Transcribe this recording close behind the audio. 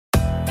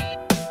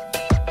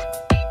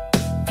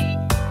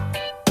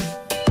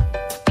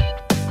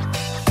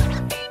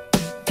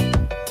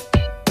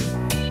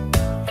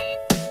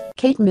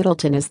Kate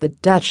Middleton is the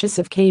Duchess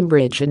of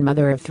Cambridge and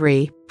mother of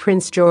 3,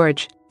 Prince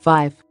George,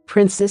 5,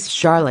 Princess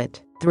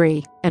Charlotte,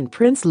 3, and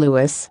Prince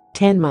Louis,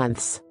 10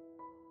 months.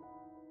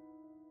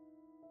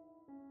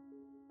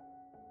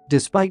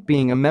 Despite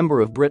being a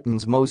member of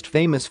Britain's most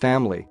famous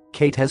family,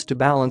 Kate has to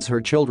balance her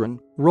children,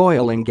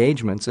 royal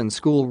engagements and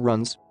school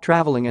runs,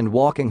 traveling and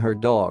walking her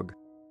dog.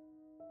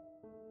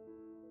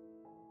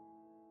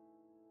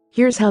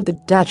 Here's how the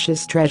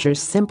Duchess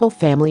treasures simple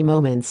family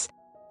moments.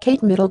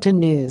 Kate Middleton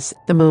News: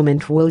 the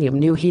moment William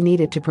knew he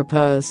needed to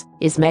propose,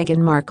 is Meghan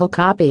Markle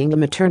copying a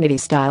maternity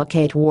style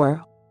Kate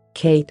wore?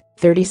 Kate,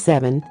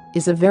 37,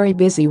 is a very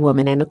busy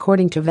woman, and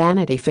according to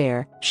Vanity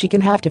Fair, she can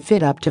have to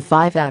fit up to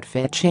 5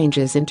 outfit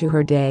changes into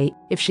her day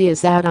if she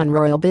is out on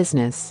royal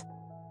business.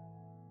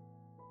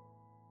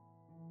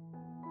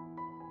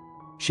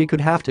 She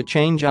could have to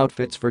change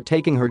outfits for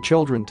taking her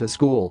children to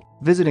school,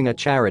 visiting a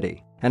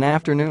charity, an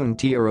afternoon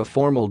tea or a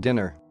formal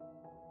dinner.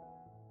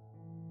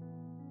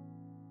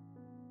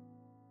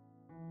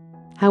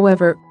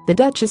 However, the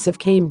Duchess of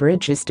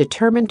Cambridge is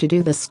determined to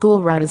do the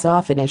school run as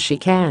often as she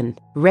can,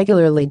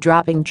 regularly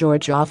dropping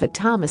George off at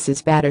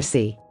Thomas's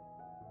Battersea.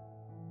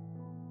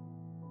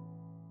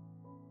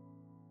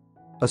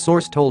 A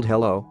source told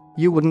Hello,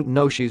 "You wouldn't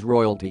know she's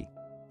royalty.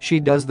 She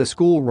does the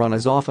school run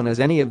as often as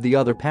any of the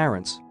other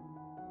parents."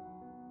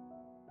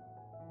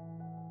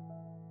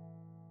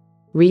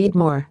 Read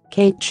more.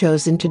 Kate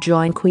chosen to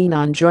join Queen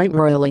on joint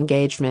royal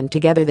engagement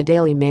together. The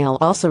Daily Mail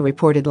also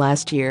reported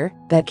last year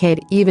that Kate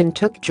even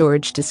took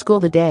George to school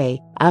the day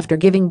after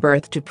giving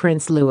birth to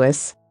Prince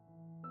Louis.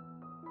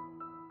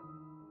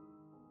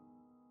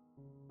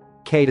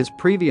 Kate has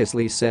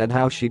previously said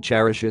how she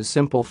cherishes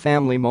simple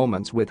family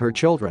moments with her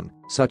children,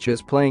 such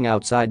as playing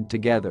outside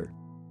together.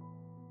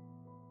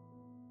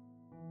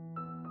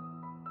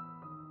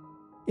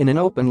 In an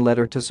open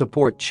letter to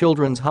support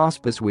Children's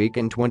Hospice Week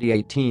in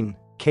 2018,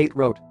 Kate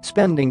wrote,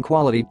 "Spending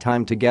quality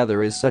time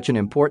together is such an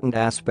important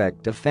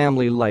aspect of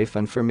family life,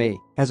 and for me,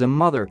 as a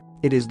mother,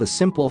 it is the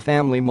simple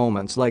family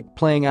moments like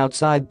playing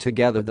outside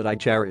together that I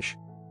cherish."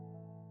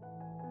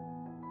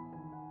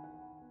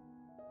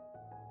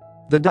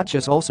 The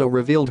Duchess also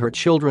revealed her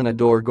children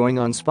adore going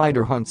on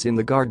spider hunts in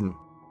the garden.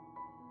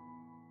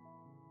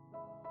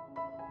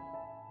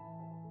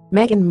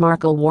 Meghan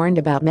Markle warned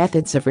about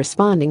methods of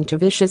responding to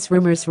vicious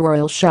rumors.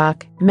 Royal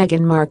shock: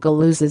 Meghan Markle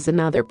loses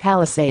another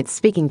Palisades.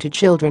 Speaking to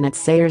children at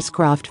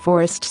Sayerscroft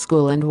Forest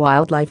School and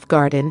Wildlife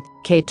Garden,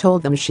 Kate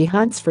told them she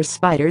hunts for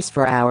spiders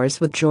for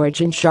hours with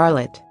George and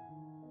Charlotte.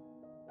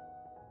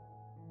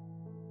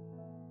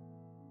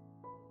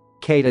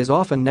 Kate is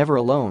often never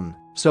alone,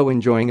 so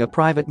enjoying a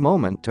private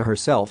moment to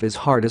herself is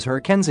hard, as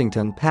her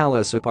Kensington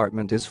Palace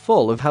apartment is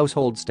full of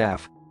household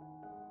staff.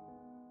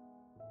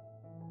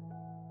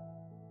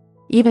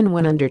 Even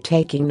when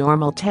undertaking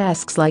normal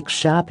tasks like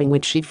shopping,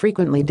 which she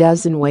frequently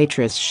does, and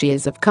waitress, she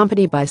is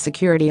accompanied by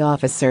security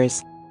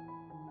officers.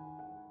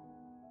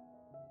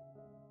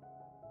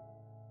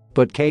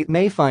 But Kate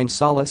may find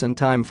solace and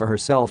time for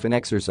herself in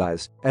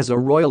exercise, as a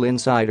royal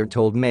insider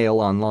told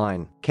Mail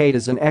Online. Kate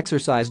is an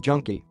exercise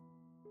junkie.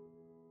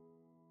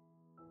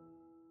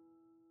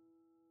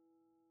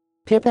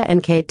 Pippa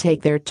and Kate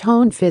take their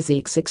toned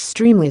physiques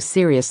extremely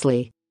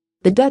seriously.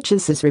 The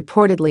Duchess is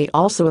reportedly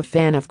also a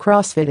fan of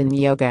CrossFit and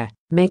yoga,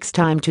 makes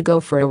time to go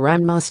for a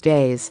run most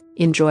days,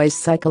 enjoys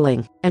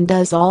cycling, and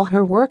does all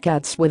her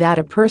workouts without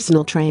a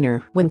personal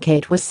trainer. When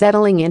Kate was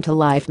settling into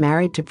life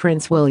married to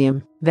Prince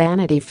William,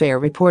 Vanity Fair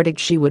reported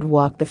she would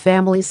walk the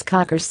family's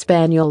Cocker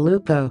Spaniel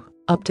Lupo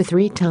up to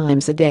 3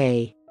 times a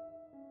day.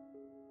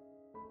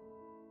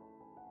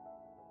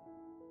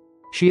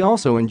 She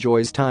also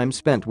enjoys time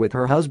spent with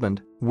her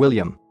husband,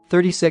 William,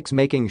 36,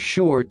 making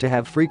sure to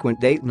have frequent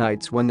date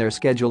nights when their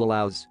schedule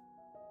allows.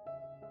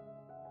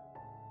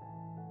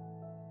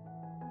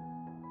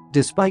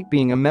 Despite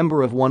being a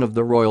member of one of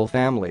the royal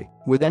family,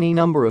 with any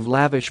number of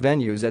lavish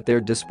venues at their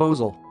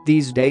disposal,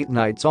 these date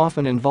nights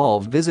often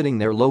involve visiting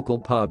their local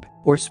pub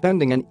or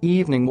spending an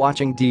evening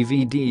watching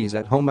DVDs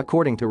at home,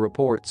 according to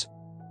reports.